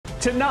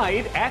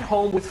Tonight, At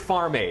Home with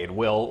Farm Aid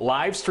will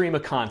live stream a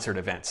concert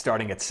event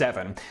starting at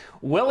 7.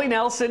 Willie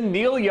Nelson,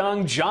 Neil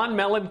Young, John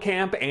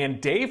Mellencamp,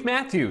 and Dave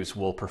Matthews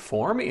will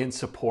perform in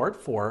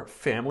support for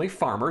family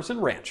farmers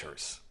and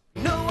ranchers.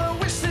 No, I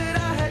wish that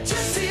I had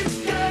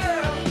Jesse's girl.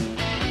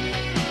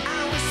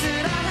 I wish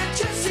that I had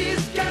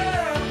Jesse's girl.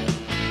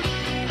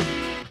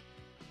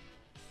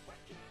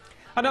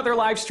 Another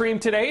live stream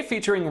today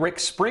featuring Rick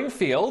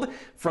Springfield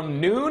from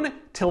noon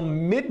till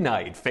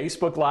midnight.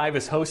 Facebook Live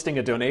is hosting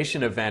a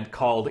donation event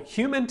called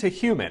Human to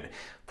Human.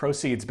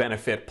 Proceeds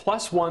benefit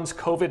Plus One's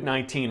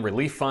COVID-19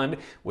 Relief Fund,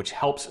 which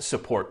helps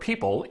support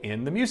people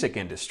in the music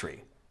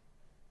industry.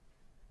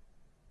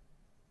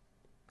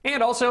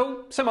 And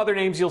also, some other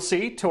names you'll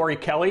see: Tori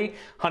Kelly,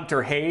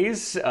 Hunter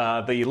Hayes,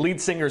 the lead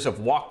singers of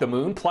Walk the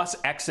Moon, plus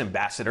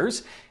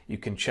ex-ambassadors. You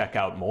can check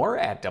out more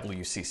at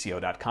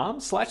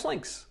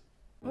WCCO.com/links.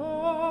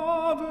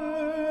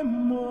 Ave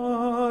Maria,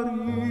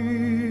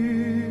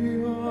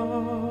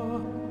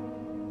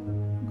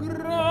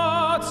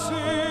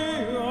 gratia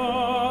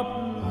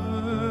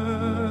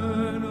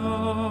plena.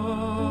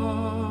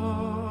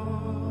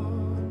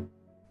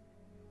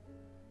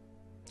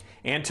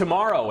 And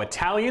tomorrow,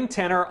 Italian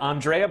tenor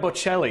Andrea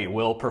Bocelli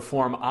will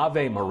perform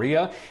Ave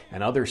Maria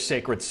and other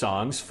sacred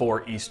songs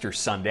for Easter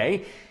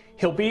Sunday.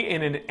 He'll be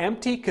in an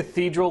empty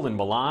cathedral in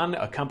Milan,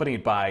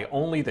 accompanied by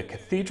only the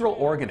cathedral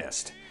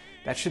organist.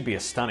 That should be a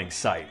stunning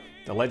sight.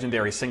 The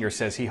legendary singer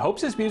says he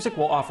hopes his music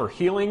will offer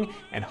healing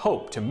and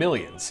hope to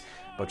millions.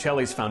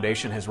 Bocelli's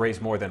foundation has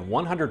raised more than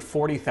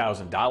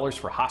 $140,000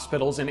 for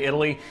hospitals in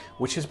Italy,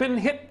 which has been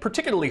hit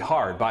particularly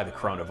hard by the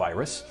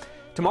coronavirus.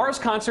 Tomorrow's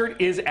concert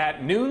is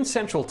at noon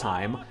Central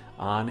Time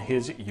on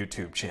his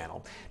YouTube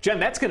channel. Jen,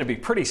 that's going to be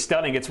pretty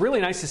stunning. It's really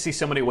nice to see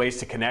so many ways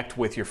to connect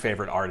with your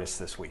favorite artists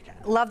this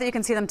weekend. Love that you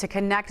can see them to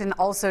connect and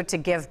also to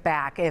give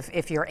back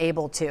if you're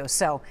able to.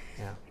 So,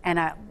 yeah.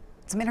 And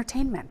some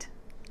entertainment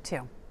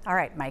too. All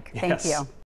right, Mike, thank you.